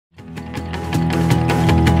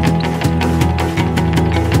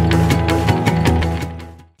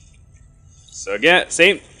So again,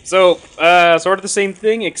 sort of the same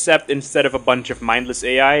thing, except instead of a bunch of mindless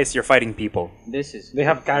AIs, you're fighting people. They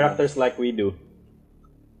have characters like we do.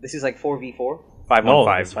 This is like 4v4? 5 No, on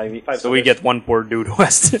 5. it's 5v5. So we get one poor dude who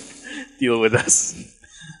has to deal with us.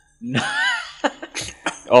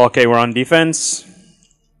 Okay, we're on defense.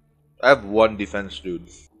 I have one defense, dude.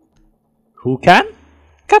 Who can?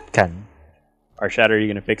 Cat can. Arshad, are you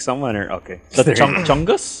gonna pick someone or okay? The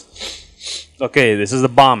Chungus? Okay, this is the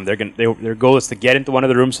bomb. Their goal is to get into one of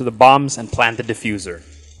the rooms with the bombs and plant the diffuser.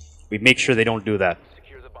 We make sure they don't do that.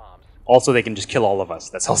 Also, they can just kill all of us.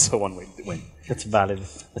 That's also one way to win. That's valid.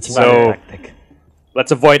 That's a valid tactic.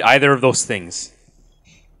 Let's avoid either of those things.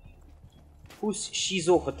 Who's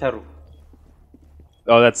Shizo Hotaru?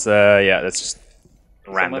 Oh, that's that's just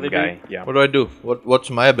a random other guy. dude? Yeah. What do I do? What's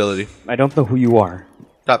my ability? I don't know who you are.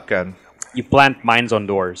 Top can. You plant mines on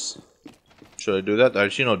doors. Should I do that? I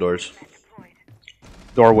see no doors.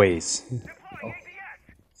 Doorways.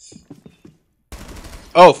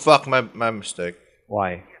 Oh fuck! My mistake.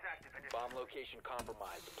 Why?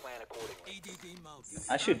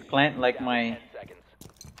 I should plant like my...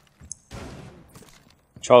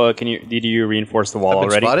 Cholo, did you reinforce the wall I've been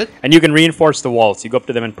already? spotted? And you can reinforce the walls. You go up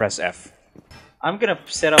to them and press F. I'm gonna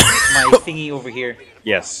set up my thingy over here.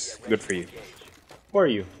 Yes, good for you. Who are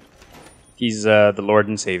you? He's the Lord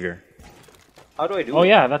and Savior. How do I do Oh it?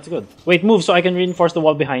 yeah, that's good. Wait, move so I can reinforce the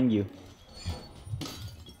wall behind you.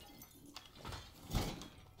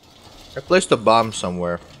 I placed a bomb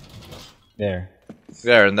somewhere. There.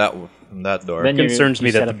 There, in that door. Then It concerns you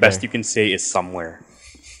me set that the up best there. you can say is somewhere.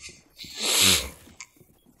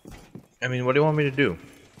 I mean, what do you want me to do?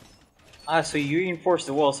 Ah, so you reinforce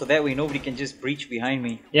the wall so that way nobody can just breach behind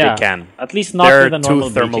me. Yeah, They can. At least not There with are a two normal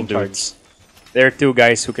thermal breaching charge. dudes. There are two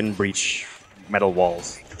guys who can breach metal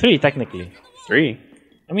walls. 3 technically. 3?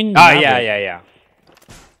 I mean, Ah, average. yeah.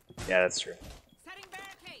 Yeah, that's true.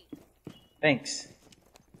 Thanks.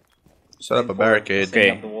 Set up a barricade. Okay.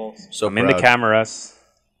 Setting up the walls. So I'm in the proud. cameras.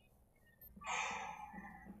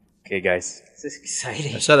 Okay, guys. This is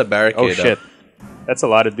exciting. I set a barricade Oh, shit. up. That's a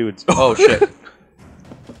lot of dudes. Oh shit.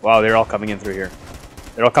 Wow, they're all coming in through here.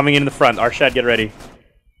 They're all coming in the front. Arshad, get ready.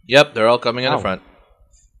 Yep, they're all coming in the Ow. front.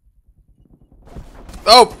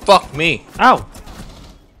 Oh fuck me. Ow!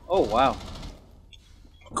 Oh, wow.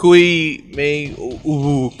 Kui Mei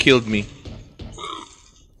killed me.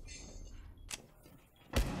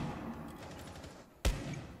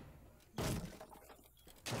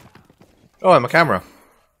 Oh, I'm a camera.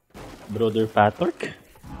 Brother Patrick?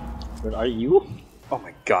 Where are you? Oh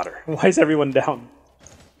my god. Why is everyone down?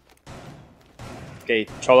 Okay,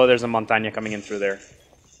 Cholo, there's a montaña coming in through there.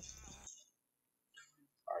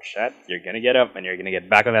 Arshad, you're gonna get up and you're gonna get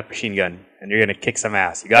back on that machine gun and you're gonna kick some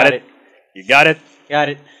ass. You got it? You got it? Got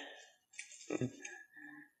it.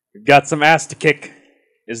 You've got some ass to kick.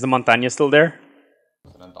 Is the montaña still there?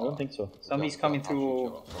 I don't think so. Somebody's coming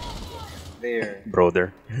through there.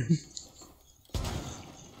 Brother.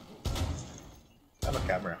 I'm a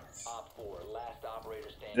camera.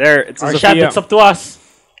 There, it's a Arshad, Sophia. it's up to us!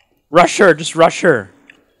 Rush her, just rush her.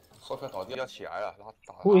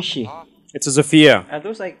 Who is she? It's a Sophia. Are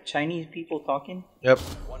those like Chinese people talking? Yep.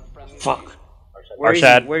 Fuck. Where is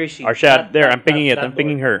Arshad, he? Where is she? Arshad, there, That- I'm pinging that- it, that I'm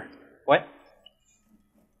pinging her. What?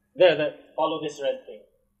 There, follow this red thing.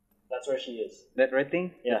 That's where she is. That red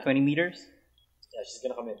thing? Yeah. The 20 meters? Yeah, she's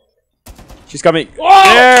gonna come in. She's coming.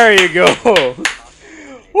 There you go.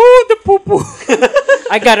 Ooh, the poo poo.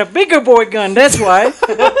 I got a bigger boy gun, that's why.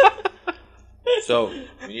 So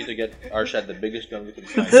we need to get Arshad the biggest gun we can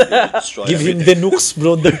find. To destroy Give him everything. the nukes,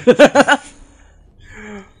 brother.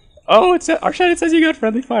 Oh, Arshad, it says you got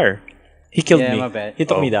friendly fire. He killed Yeah, me. my bad. He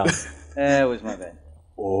took me down. That was my bad.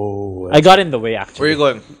 Oh. I got in the way, actually. Where are you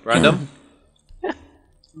going? Random?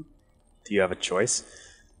 Do you have a choice?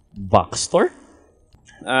 Box store?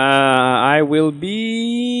 I will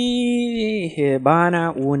be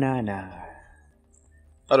Hibana Unana.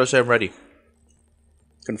 How do I say I'm ready?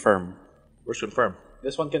 Confirm. Where's confirm?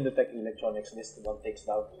 This one can detect electronics. This one takes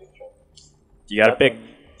down electronics. You gotta pick.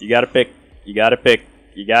 You gotta pick. You gotta pick.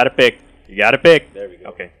 You gotta pick. You gotta pick. There we go.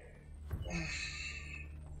 Okay.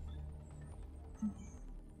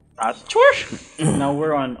 Now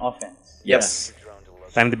we're on offense. Yes.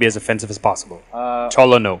 Time to be as offensive as possible. Uh,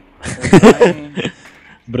 Cholo, no.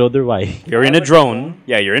 Brother, why? You're in a drone.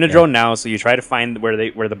 Yeah, you're in a drone now, so you try to find where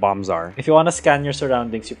the bombs are. If you want to scan your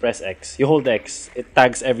surroundings, you press X. You hold X. It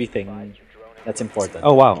tags everything that's important.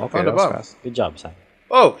 Oh wow. Okay, found a that was bomb. fast. Good job, Sam.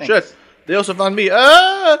 Oh shit! They also found me.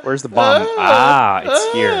 Ah! Where's the bomb? Ah,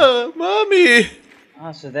 it's here. Mommy!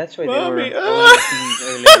 ah, so that's why Mommy! they were rolling things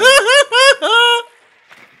earlier.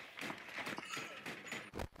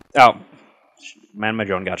 Oh, Man, my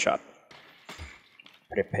drone got shot.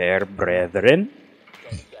 Prepare, brethren.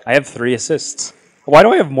 I have 3 assists. Why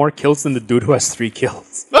do I have more kills than the dude who has 3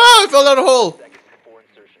 kills? Ah, I fell down a hole.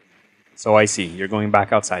 So I see. You're going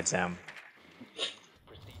back outside, Sam.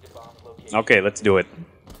 Okay, let's do it.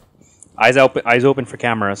 Eyes open for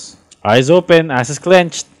cameras. Eyes open, asses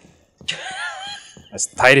clenched. As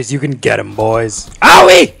tight as you can get them, boys.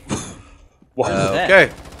 Owie!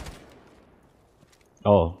 Okay.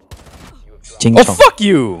 Oh. Ching Oh, chong. fuck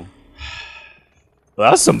you!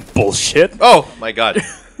 Well, that's some bullshit. Oh my god.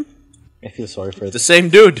 I feel sorry for The same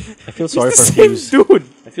dude. I feel sorry for Same Fuse. dude.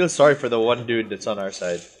 I feel sorry for the one dude that's on our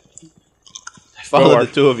side. I follow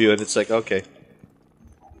the 2 of you and it's like, okay.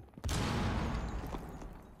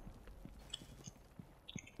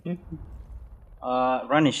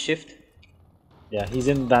 Run is shift. Yeah, he's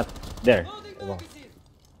in that there.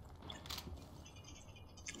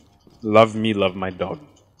 Love me, love my dog.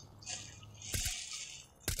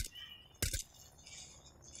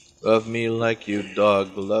 Love me like you,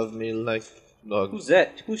 dog. Love me like dog. Who's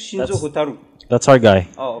that? Who's Shinzo That's- Hotaru? That's our guy.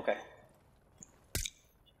 Oh, okay.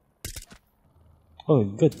 Oh,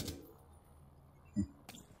 good.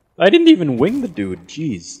 I didn't even wing the dude.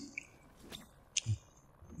 Jeez.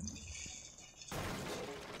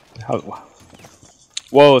 How?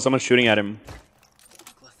 Whoa! Someone's shooting at him.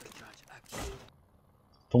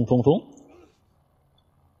 Tung tung tung.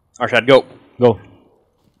 Arshad, go. Go.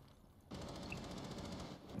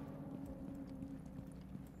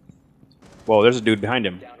 Whoa! There's a dude behind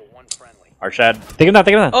him. Arshad. Take him down,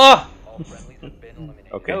 take him down. Oh!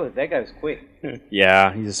 Okay. Oh, that guy was quick.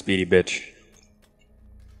 Yeah, he's a speedy bitch.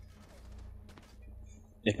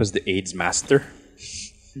 It was the AIDS master.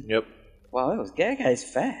 Yep. Wow, that guy's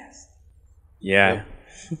fast. Yeah.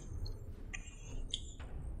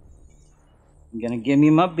 I'm gonna give me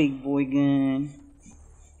my big boy gun.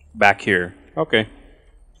 Back here. Okay.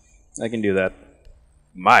 I can do that.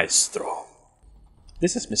 Maestro.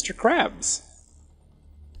 This is Mr. Krabs.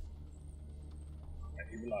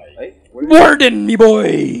 Wait, Warden, me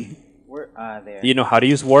boy! where? There. Do you know how to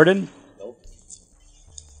use Warden? Nope.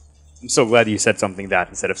 I'm so glad you said something that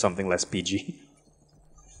instead of something less PG.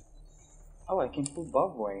 Oh, I can pull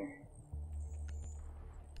barbed wire.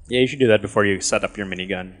 Yeah, you should do that before you set up your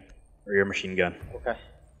minigun. Or your machine gun. Okay.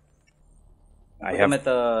 I I'm have at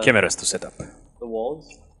the cameras to set up.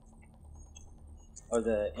 walls. Or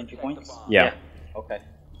the entry points? Yeah. Okay.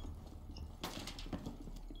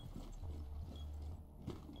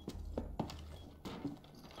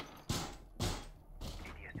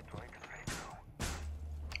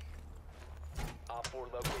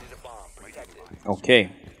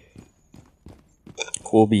 Okay.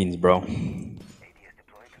 Cool beans, bro.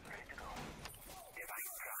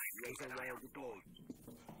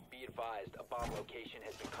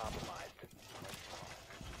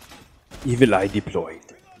 Evil Eye deployed.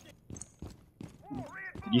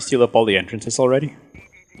 Did you steal up all the entrances already?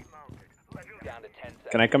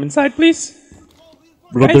 Can I come inside, please?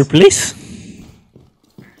 Brother, Guys? please.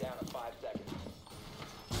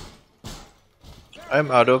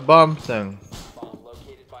 I'm out of bomb thing.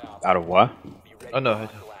 Out of what? Oh no.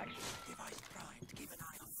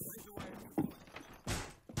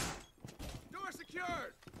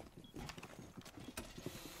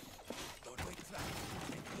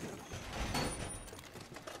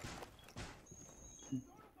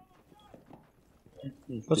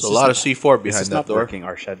 There's a lot of C4 This behind is that not door. working,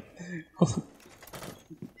 Arshad.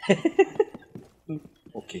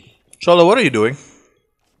 Okay. Cholo, what are you doing?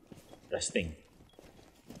 Resting.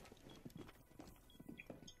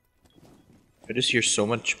 I just hear so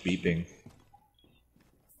much beeping.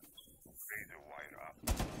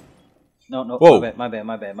 No, no. Whoa. My bad.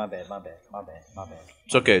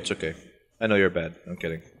 It's okay, it's okay. I know you're bad. I'm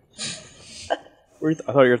kidding. I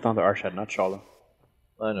thought you were talking to Arshad, not Cholo.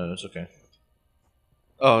 I know, it's okay.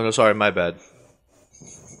 Oh, no, sorry, my bad.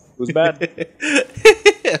 Who's bad?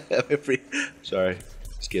 Sorry.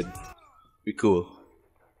 Just kidding. Be cool.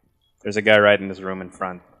 There's a guy right in this room in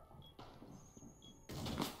front.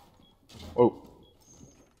 Oh.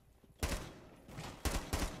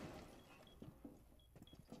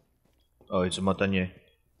 Oh, it's a montagne.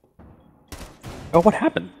 Oh, what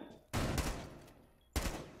happened?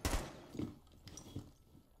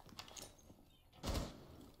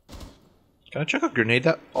 Can I check a grenade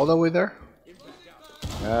that all the way there?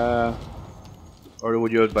 Or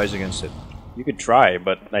would you advise against it? You could try,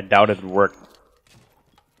 but I doubt it would work.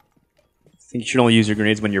 I think you should only use your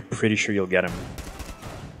grenades when you're pretty sure you'll get him.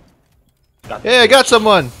 Hey, I got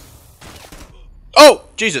someone! Oh!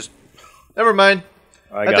 Jesus! Never mind.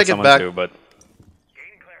 I take got it someone back. too, but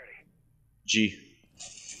G.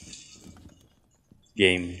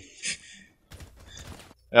 game.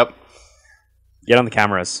 Yep. Get on the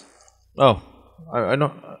cameras. Oh, I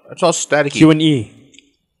know. It's all staticky. Q and E.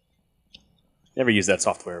 Never use that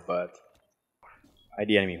software, but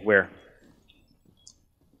ID enemy. Where?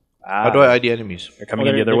 How do I ID enemies? They're coming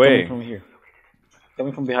in the other way. Coming from here.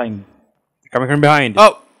 Coming from behind. Coming from behind.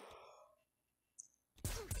 Oh!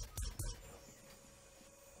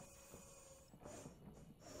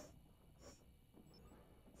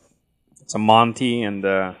 It's a Monty and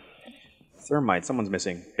Thermite. Someone's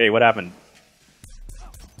missing. Hey, what happened?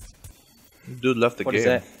 Dude left the What game. is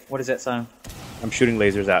that? What is that sound? I'm shooting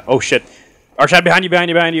lasers at. Oh shit! Arshad, behind you, behind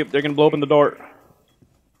you, behind you! They're gonna blow open the door.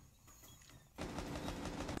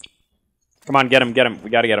 Come on, get him, get him. We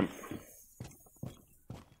gotta get him.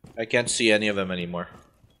 I can't see any of them anymore.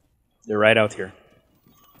 They're right out here.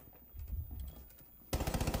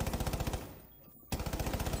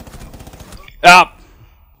 Ah!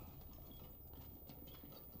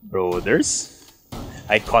 Brothers,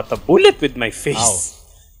 I caught a bullet with my face.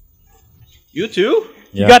 You too?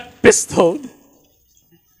 You got pistoled.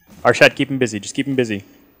 Arshad, keep him busy. Just keep him busy.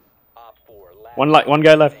 One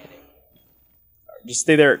guy left. Just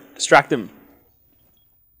stay there. Distract him.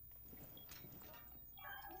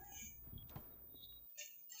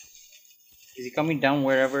 Is he coming down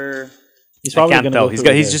wherever? He's I probably can't gonna tell. go He's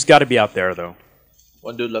through he's there. just got to be out there though.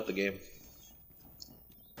 One dude left the game.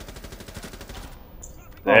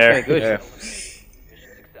 There. Okay, good. Yeah.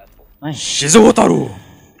 Nice. Shizuotaru.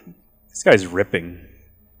 This guy's ripping.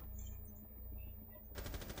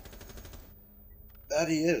 That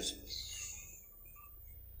he is.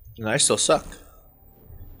 And I still suck.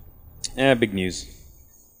 Yeah, big news.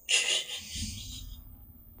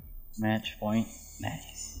 Match point.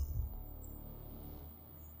 Nice.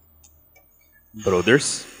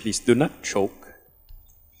 Brothers, please do not choke.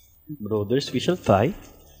 Brothers, we shall fight.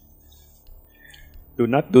 Do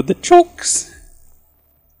not do the chokes.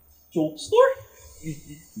 Joke store?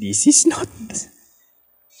 This is not.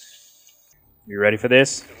 You ready for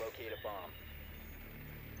this?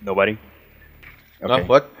 Nobody? No, Okay.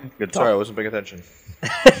 what? Good Sorry, I talk. wasn't paying attention.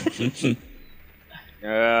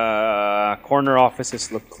 Corner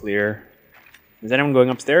offices look clear. Is anyone going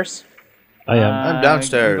upstairs? I am. I'm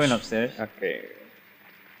downstairs. I'm going upstairs. Okay.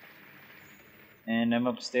 And I'm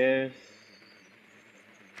upstairs.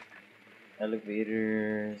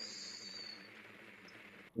 Elevators.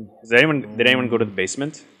 Did anyone go to the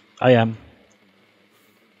basement? I am.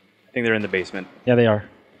 I think they're in the basement. Yeah, they are.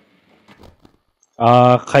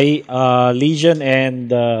 Legion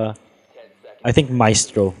and I think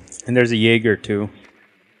Maestro. And there's a Jaeger too.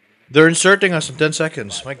 They're inserting us in 10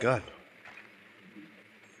 seconds. My god.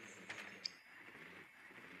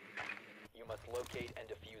 You must locate and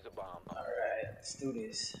defuse a bomb. Alright, let's do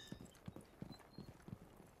this.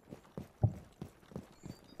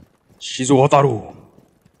 Shizuotaru.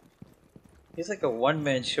 It's like a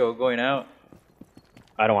one-man show going out.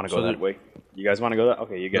 I don't want to go So that the- way. You guys want to go that?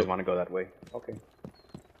 Okay, you guys Nope. want to go that way. Okay.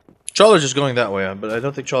 Cholo's just going that way, but I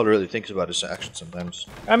don't think Cholo really thinks about his actions sometimes.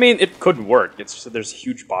 I mean, it could work. It's just that there's a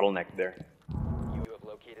huge bottleneck there. You have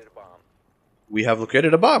located a bomb. We have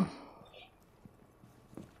located a bomb.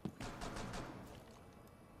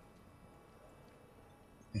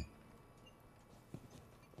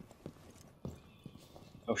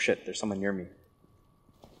 Oh shit, there's someone near me.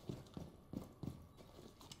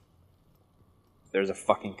 If there's a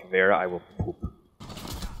fucking Caveira, I will poop.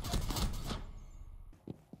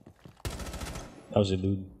 That was a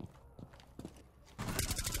dude.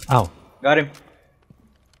 Ow. Got him.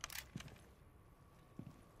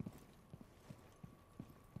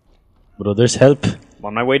 Brothers, help. I'm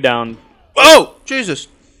on my way down. Oh! Jesus!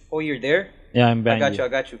 Oh, you're there? Yeah, I'm I behind got you, I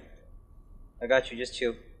got you. I got you, just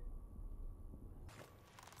chill.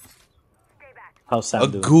 How's Sam A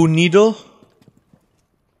doing? goo needle?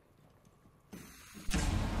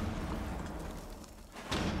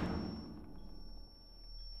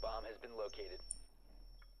 Bomb has been located.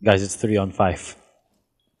 Guys, it's 3-on-5.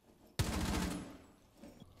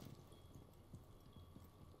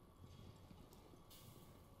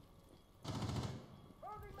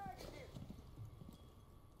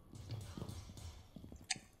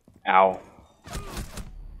 Ow.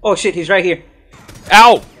 Oh shit, he's right here.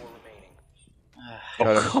 Ow!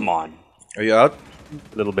 Oh, come on. Are you out?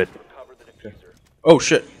 A little bit. Cover the diffuser. Oh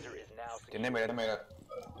shit. Diffuser is now secure.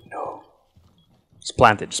 No. Just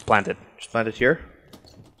plant it, just plant it. Just find it here.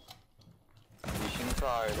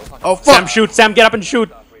 Oh, Oh Sam, fuck! shoot! Sam, get up and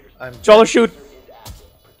shoot! I'm- Cholo, shoot! is active.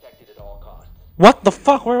 Protected at all costs. What the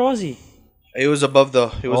fuck? Where was he? He was above the.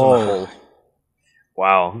 He was in the hole.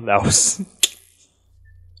 Wow, that was...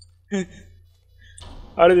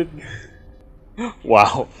 How did it...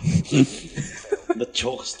 Wow. The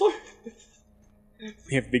choke store?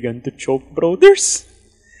 We have begun to choke, brothers.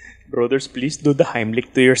 Brothers, please do the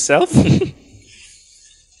Heimlich to yourself.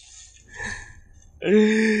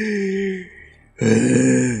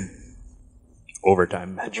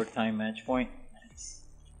 Overtime match. Overtime match point. Nice.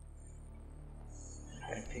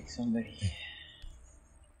 Gotta pick somebody.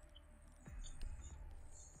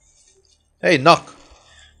 Hey, knock.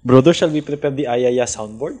 Brother, shall we prepare the Ayaya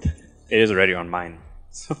soundboard? It is already on mine.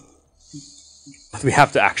 So but we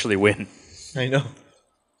have to actually win. I know.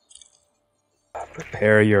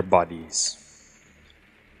 Prepare your bodies.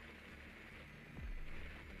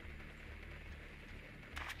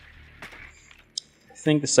 I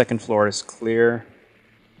think the second floor is clear.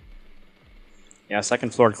 Yeah,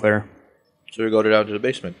 second floor clear. So we go down to the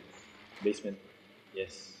basement. Basement.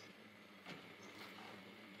 Yes.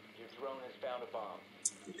 Your drone has found a bomb.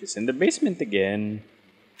 It is in the basement again.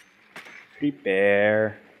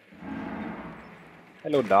 Prepare.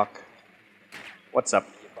 Hello, Doc. What's up?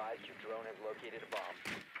 Be advised your drone has located a bomb.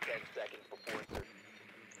 10 seconds before insertion.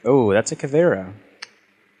 Oh, that's a Cavera.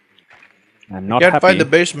 I'm not Can't happy. find the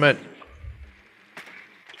basement.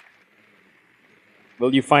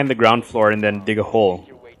 Will you find the ground floor and then dig a hole?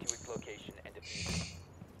 Your way to its location and defuse it.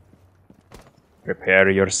 Prepare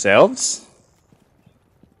yourselves.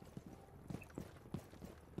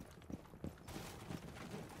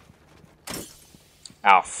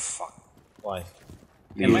 Oh, fuck. Why?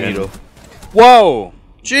 Legion. Whoa!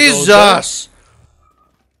 Jesus!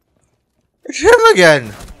 It's him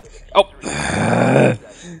again. Oh!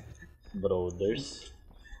 Brothers.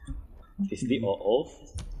 Is the OO?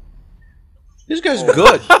 This guy's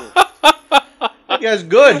good. That guy's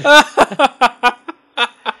good. Got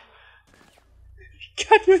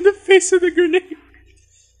you in the face with a grenade.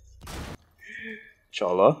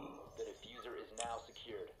 Cholo. The diffuser is now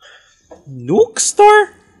secured. Nuke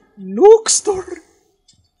store? Nuke store?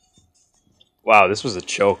 Wow, this was a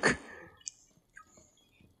choke.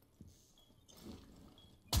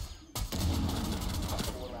 Four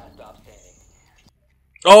last stop standing.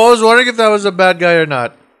 Oh, I was wondering if that was a bad guy or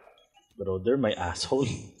not. Brother, my asshole.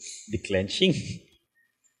 Declenching.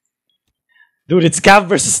 Dude, it's Cav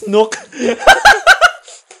versus Nook.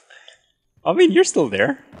 I mean, you're still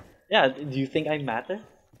there. Yeah, do you think I matter?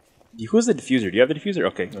 Who's the diffuser? Do you have the diffuser?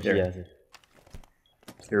 Okay, there. Yeah.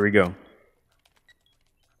 Here we go.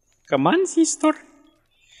 Come on, sister.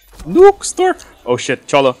 Nuke store. Oh shit,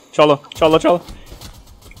 Cholo, Cholo, Cholo, Cholo.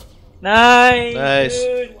 Nice! Nice.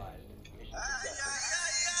 Dude.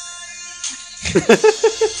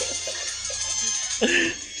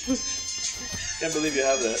 Can't believe you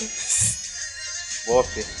have that.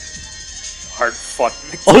 Okay. Hard fought.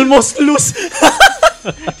 Almost lose.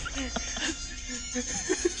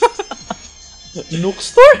 Nook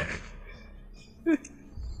store?